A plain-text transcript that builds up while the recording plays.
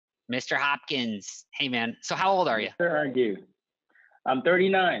Mr. Hopkins. Hey, man. So how old are you? Sir, are you? I'm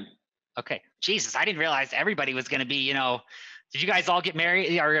 39. Okay. Jesus, I didn't realize everybody was going to be, did you guys all get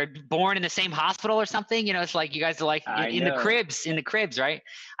married or born in the same hospital or something? It's like you guys are like in the cribs, right?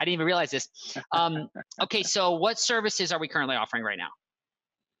 I didn't even realize this. Okay. So what services are we currently offering right now?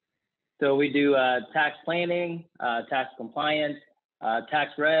 So we do tax planning, tax compliance,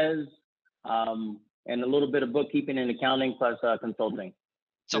 tax res, and a little bit of bookkeeping and accounting plus consulting.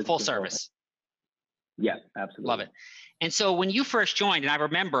 So full service. Yeah, absolutely. Love it. And so when you first joined, and I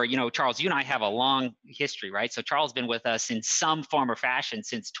remember, Charles, you and I have a long history, right? So Charles has been with us in some form or fashion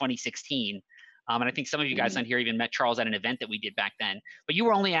since 2016. And I think some of you guys on here even met Charles at an event that we did back then, but you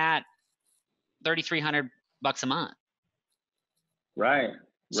were only at $3,300 a month. Right.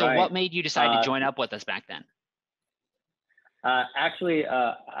 So what made you decide to join up with us back then? Actually,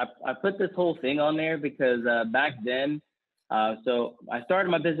 I put this whole thing on there because back then, so I started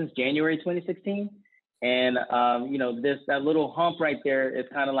my business January 2016. And, that little hump right there is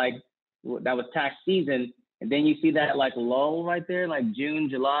kind of like, that was tax season. And then you see that like lull right there, like June,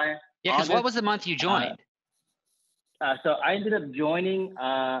 July. Yeah, because what was the month you joined? So I ended up joining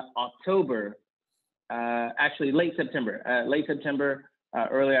October, actually late September,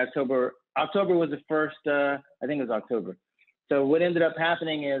 early October. October was the first, I think it was October. So what ended up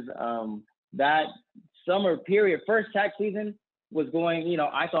happening is that summer period, first tax season was going,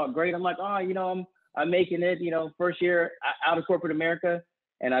 I thought great. I'm like, I'm making it, first year out of corporate America.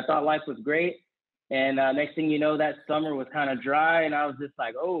 And I thought life was great. And next thing you know, that summer was kind of dry. And I was just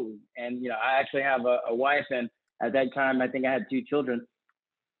like, oh, and, I actually have a wife. And at that time, I think I had 2 children.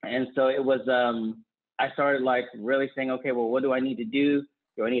 And so it was, I started like really saying, okay, well, what do I need to do?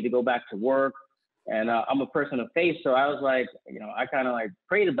 Do I need to go back to work? And I'm a person of faith. So I was like, I kind of like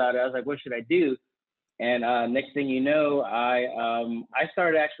prayed about it. I was like, what should I do? And next thing you know, I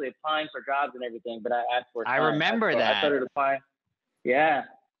started actually applying for jobs and everything, but I asked for. I remember that. I started applying. Yeah.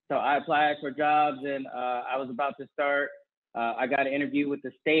 So I applied for jobs, and I was about to start. I got an interview with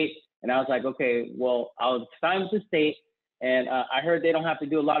the state, and I was like, okay, well, I'll sign with the state, and I heard they don't have to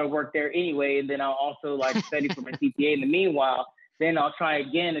do a lot of work there anyway. And then I'll also like study for my CPA in the meanwhile. Then I'll try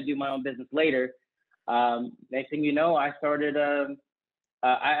again to do my own business later. Next thing you know, I started.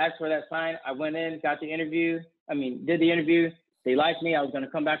 I asked for that sign. I went in, did the interview. They liked me. I was going to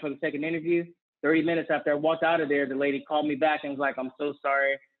come back for the second interview. 30 minutes after I walked out of there, the lady called me back and was like, I'm so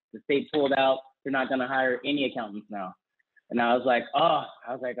sorry. The state pulled out. They're not going to hire any accountants now. And I was like, all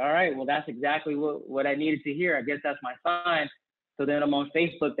right, well, that's exactly what I needed to hear. I guess that's my sign. So then I'm on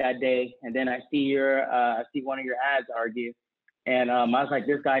Facebook that day. And then I see one of your ads, Argue. And I was like,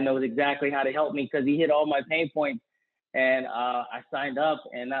 this guy knows exactly how to help me because he hit all my pain points. And I signed up,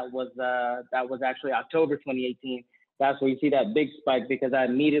 and that was actually October 2018. That's where you see that big spike because I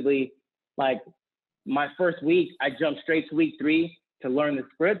immediately, like my first week, I jumped straight to week 3 to learn the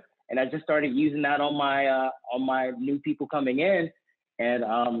script, and I just started using that on my new people coming in. And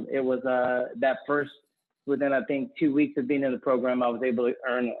it was that first, within I think 2 weeks of being in the program, I was able to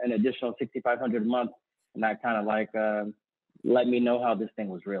earn an additional $6,500 a month, and that kind of like let me know how this thing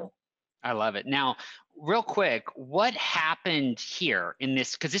was real. I love it. Now, real quick, what happened here in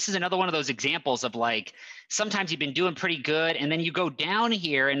this? Because this is another one of those examples of like, sometimes you've been doing pretty good, and then you go down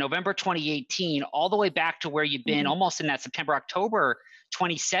here in November 2018, all the way back to where you've been almost in that September, October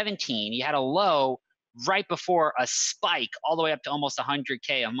 2017. You had a low right before a spike all the way up to almost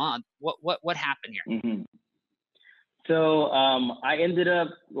 100K a month. What happened here? So I ended up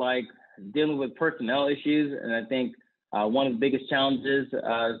like dealing with personnel issues, and I think one of the biggest challenges,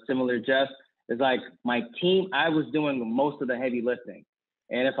 similar to Jeff, is like my team, I was doing most of the heavy lifting.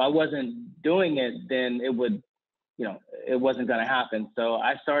 And if I wasn't doing it, then it would, it wasn't going to happen. So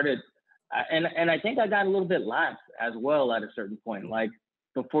I started, and I think I got a little bit lax as well at a certain point. Like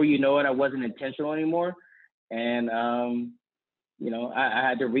before you know it, I wasn't intentional anymore. And, I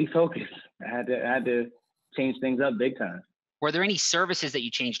had to refocus. I had to change things up big time. Were there any services that you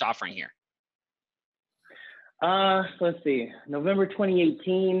changed offering here? Let's see, November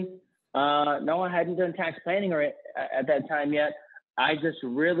 2018. No, I hadn't done tax planning at that time yet. I just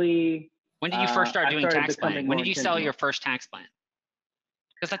really. When did you first start doing tax planning? When did you sell your first tax plan?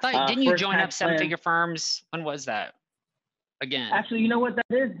 Because I thought, didn't you join up 7-figure firms? When was that? Again. Actually, you know what? That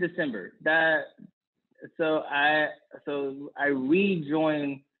is December. So I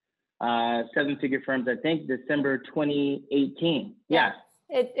rejoined 7-figure firms. I think December 2018. Yeah.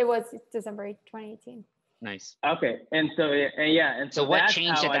 It was December 2018. Nice. Okay. And so what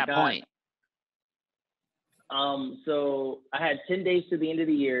changed at that point? So I had 10 days to the end of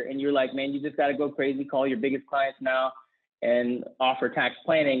the year, and you're like, man, you just got to go crazy, call your biggest clients now. and offer tax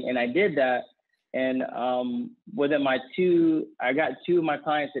planning. And I did that. And within I got two of my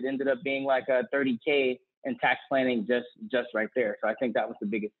clients that ended up being like a 30K in tax planning just right there. So I think that was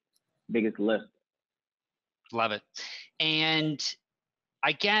the biggest lift. Love it. And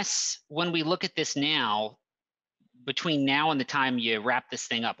I guess when we look at this now, between now and the time you wrap this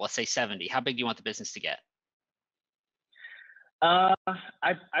thing up, let's say 70, how big do you want the business to get?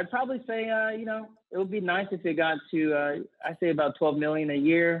 I'd probably say, it would be nice if it got to, I say about 12 million a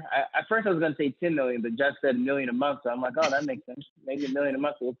year. At first I was going to say 10 million, but Jeff said $1 million a month. So I'm like, oh, that makes sense. Maybe $1 million a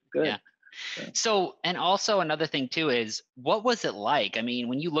month looks good. Yeah. So, and also another thing too is, what was it like? I mean,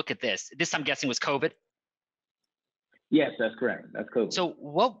 when you look at this I'm guessing was COVID. Yes, that's correct. That's COVID. So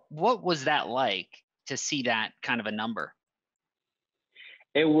what was that like to see that kind of a number?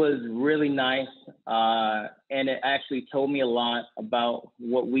 It was really nice, and it actually told me a lot about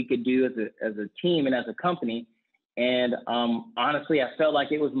what we could do as a team and as a company. And honestly, I felt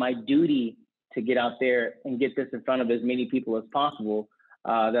like it was my duty to get out there and get this in front of as many people as possible.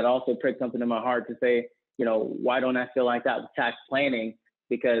 That also pricked something in my heart to say, why don't I feel like that with tax planning?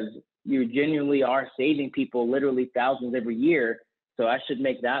 Because you genuinely are saving people literally thousands every year. So I should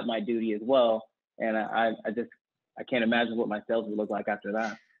make that my duty as well. And I can't imagine what my sales would look like after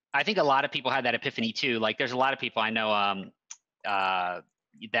that. I think a lot of people had that epiphany too. Like there's a lot of people I know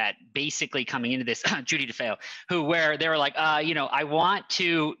that basically coming into this, Judy DeFeo, where they were like, I want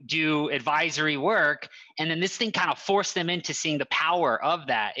to do advisory work. And then this thing kind of forced them into seeing the power of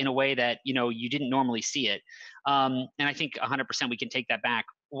that in a way that, you didn't normally see it. And I think 100% we can take that back.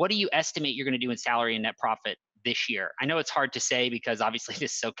 What do you estimate you're going to do in salary and net profit this year? I know it's hard to say because obviously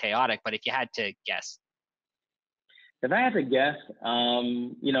this is so chaotic, but if you had to guess. If I had to guess,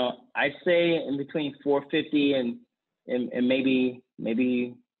 I'd say in between 450 and maybe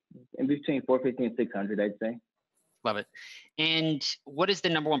in between 450 and 600, I'd say. Love it. And what is the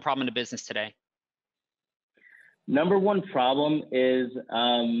number one problem in the business today? Number one problem is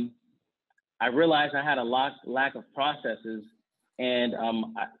I realized I had a lack of processes, and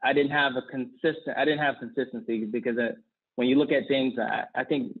I didn't have consistency because when you look at things, I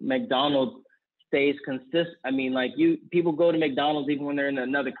think McDonald's stays consistent. I mean, like people go to McDonald's even when they're in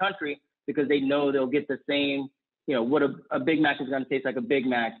another country because they know they'll get the same, what a Big Mac is going to taste like a Big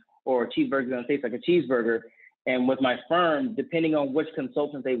Mac, or a cheeseburger is going to taste like a cheeseburger. And with my firm, depending on which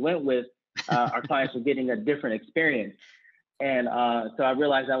consultant they went with, our clients were getting a different experience. And so I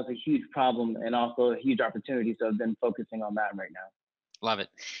realized that was a huge problem and also a huge opportunity. So I've been focusing on that right now. Love it.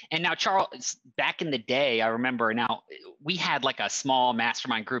 And now, Charles, back in the day, I remember now we had like a small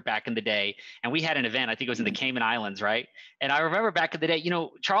mastermind group back in the day, and we had an event, I think it was in the Cayman Islands, right? And I remember back in the day,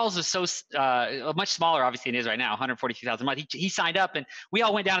 Charles was so much smaller, obviously, than he is right now, 142,000 a month. He signed up and we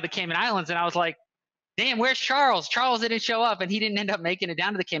all went down to the Cayman Islands, and I was like, damn, where's Charles? Charles didn't show up, and he didn't end up making it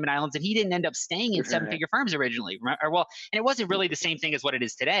down to the Cayman Islands, and he didn't end up staying in seven-figure firms originally. And it wasn't really the same thing as what it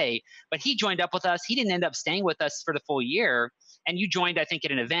is today, but he joined up with us. He didn't end up staying with us for the full year, and you joined, I think,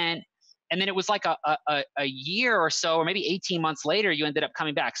 at an event, and then it was like a year or so, or maybe 18 months later, you ended up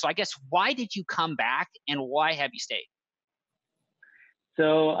coming back. So I guess, why did you come back, and why have you stayed?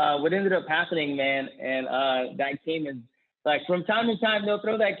 So what ended up happening, man, and that Cayman, like from time to time, they'll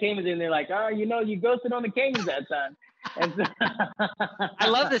throw that Caymans in there like, you ghosted on the Caymans that time. And so I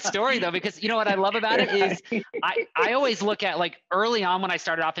love this story though, because you know what I love about it is I always look at, like, early on when I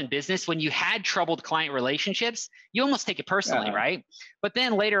started off in business, when you had troubled client relationships, you almost take it personally, right? But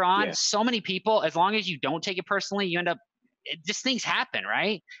then later on, so many people, as long as you don't take it personally, you end up, just things happen,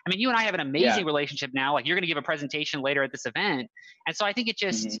 right? I mean, you and I have an amazing relationship now. Like, you're going to give a presentation later at this event. And so I think it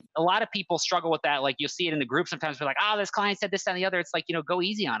just, a lot of people struggle with that. Like, you'll see it in the group sometimes. We're like, this client said this, that, and the other. It's like, go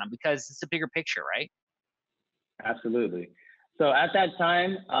easy on them because it's a bigger picture, right? Absolutely. So at that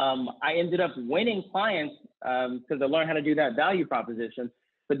time, I ended up winning clients because I learned how to do that value proposition.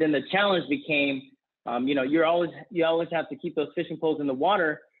 But then the challenge became, you always have to keep those fishing poles in the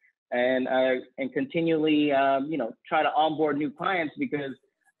water and continually, try to onboard new clients, because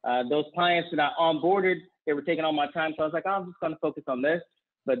those clients that I onboarded, they were taking all my time. So I was like, I'm just going to focus on this.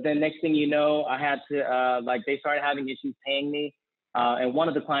 But then next thing you know, I had to, they started having issues paying me. And one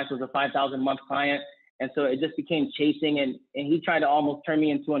of the clients was a 5,000 a month client. And so it just became chasing, and he tried to almost turn me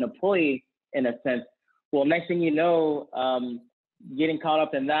into an employee in a sense. Well, next thing you know, getting caught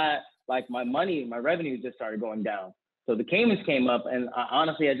up in that, like my revenue just started going down. So the Caymans came up, and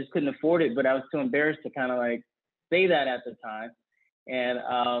honestly, I just couldn't afford it, but I was too embarrassed to kind of like say that at the time.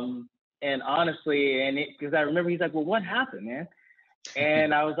 And honestly, because I remember he's like, well, what happened, man?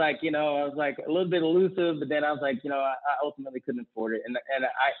 And I was like, I was like a little bit elusive, but then I was like, I ultimately couldn't afford it. And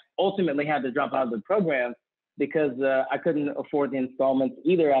I ultimately had to drop out of the program. because I couldn't afford the installments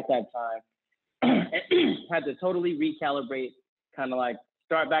either at that time. Had to totally recalibrate, kind of like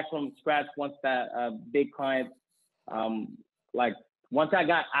start back from scratch once that big client, like once I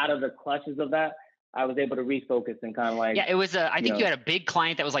got out of the clutches of that, I was able to refocus and kind of like, yeah, it was I think you had a big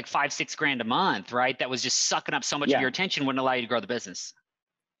client that was like 5-6 grand a month, right? That was just sucking up so much of your attention, wouldn't allow you to grow the business.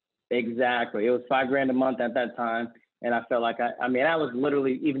 Exactly. It was $5 grand a month at that time. And I felt like, I mean, I was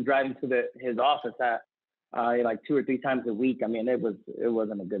literally even driving to his office at like 2 or 3 times a week. I mean, it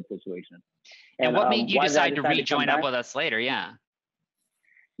wasn't a good situation. And what made you decide to rejoin up with us later? Yeah.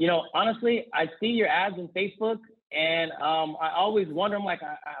 You know, honestly, I see your ads on Facebook, and I always wonder, I'm like,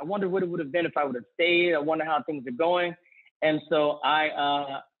 I wonder what it would have been if I would have stayed. I wonder how things are going. And so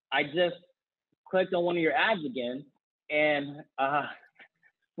I just clicked on one of your ads again, and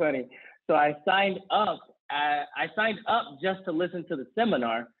funny. So I signed up. I signed up just to listen to the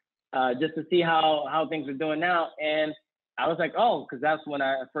seminar, just to see how things are doing now. And I was like, oh, because that's when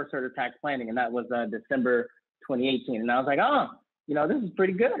I first heard of tax planning, and that was December 2018. And I was like, oh, you know, this is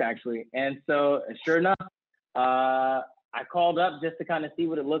pretty good actually. And so sure enough, I called up just to kind of see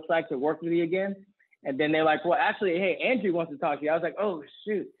what it looks like to work with you again. And then they're like, well, actually, hey, Andrew wants to talk to you. I was like, oh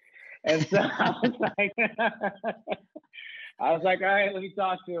shoot. And so I was like, all right, let me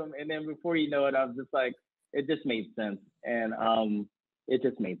talk to him. And then before you know it, I was just like, it just made sense. And it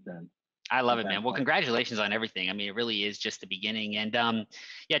just made sense. I love it, man. Well, congratulations on everything. I mean, it really is just the beginning. And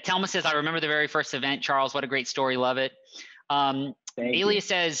yeah, Telma says, I remember the very first event. Charles, what a great story. Love it. Alias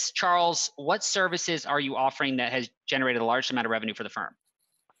says, Charles, what services are you offering that has generated the largest amount of revenue for the firm?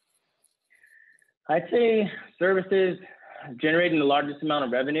 I'd say services generating the largest amount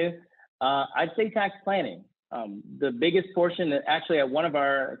of revenue. I'd say tax planning. The biggest portion, actually at one of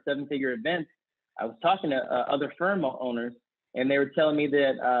our 7-figure events, I was talking to other firm owners, and they were telling me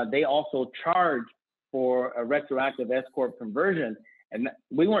that they also charge for a retroactive S Corp conversion. And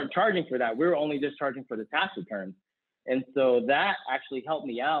we weren't charging for that. We were only just charging for the tax returns. And so that actually helped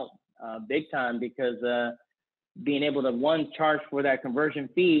me out big time, because being able to, 1, charge for that conversion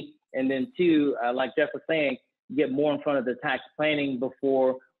fee, and then 2, like Jeff was saying, get more in front of the tax planning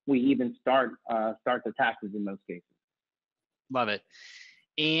before we even start the taxes in most cases. Love it.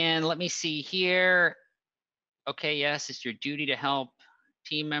 And let me see here. Okay, yes, it's your duty to help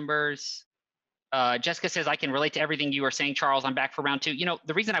team members. Jessica says, I can relate to everything you were saying, Charles. I'm back for round 2. You know,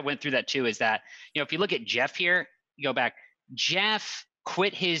 the reason I went through that too is that, you know, if you look at Jeff here, you go back, Jeff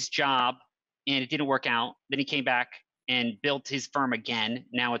quit his job and it didn't work out. Then he came back and built his firm again.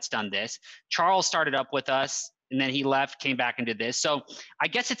 Now it's done this. Charles started up with us, and then he left, came back and did this. So I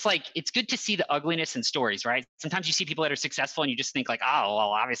guess it's like, it's good to see the ugliness in stories, right? Sometimes you see people that are successful and you just think like, oh, well,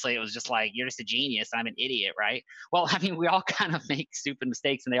 obviously it was just like, you're just a genius. I'm an idiot, right? Well, I mean, we all kind of make stupid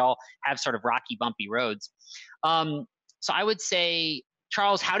mistakes, and they all have sort of rocky, bumpy roads. So I would say,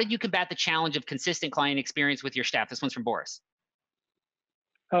 Charles, how did you combat the challenge of consistent client experience with your staff? This one's from Boris.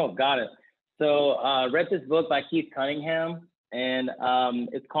 Oh, got it. So read this book by Keith Cunningham, and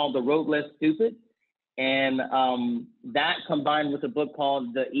it's called The Road Less Stupid. And that combined with a book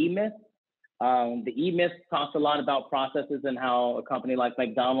called The E-Myth. The E-Myth talks a lot about processes and how a company like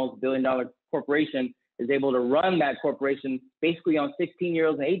McDonald's, billion-dollar corporation, is able to run that corporation basically on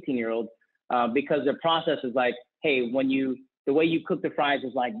 16-year-olds and 18-year-olds because their process is like, hey, the way you cook the fries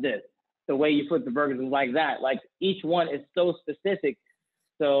is like this. The way you put the burgers is like that. Like each one is so specific.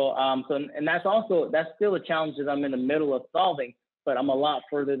 So, and that's still a challenge that I'm in the middle of solving, but I'm a lot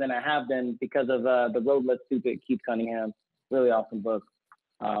further than I have been because of The Road Less Stupid, Keith Cunningham. Really awesome book.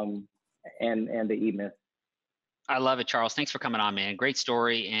 And the E-Myth. I love it, Charles. Thanks for coming on, man. Great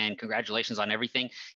story, and congratulations on everything.